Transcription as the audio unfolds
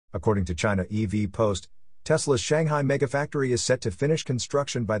According to China EV Post, Tesla's Shanghai Megafactory is set to finish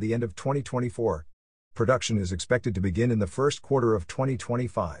construction by the end of 2024. Production is expected to begin in the first quarter of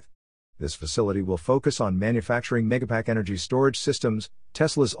 2025. This facility will focus on manufacturing Megapack energy storage systems,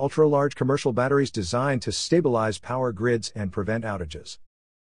 Tesla's ultra-large commercial batteries designed to stabilize power grids and prevent outages.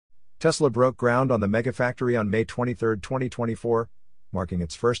 Tesla broke ground on the Megafactory on May 23, 2024, marking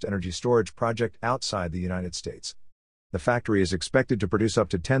its first energy storage project outside the United States. The factory is expected to produce up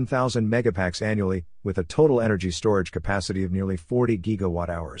to 10,000 Megapacks annually, with a total energy storage capacity of nearly 40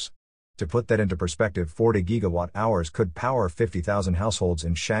 gigawatt-hours. To put that into perspective, 40 gigawatt-hours could power 50,000 households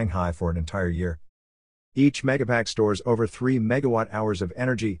in Shanghai for an entire year. Each Megapack stores over 3 megawatt-hours of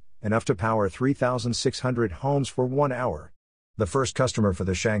energy, enough to power 3,600 homes for 1 hour. The first customer for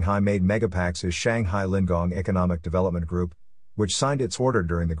the Shanghai-made Megapacks is Shanghai Lingang Economic Development Group, which signed its order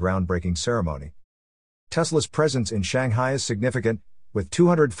during the groundbreaking ceremony. Tesla's presence in Shanghai is significant, with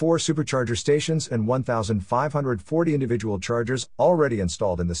 204 Supercharger stations and 1,540 individual chargers already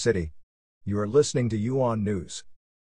installed in the city. You are listening to Yuan News.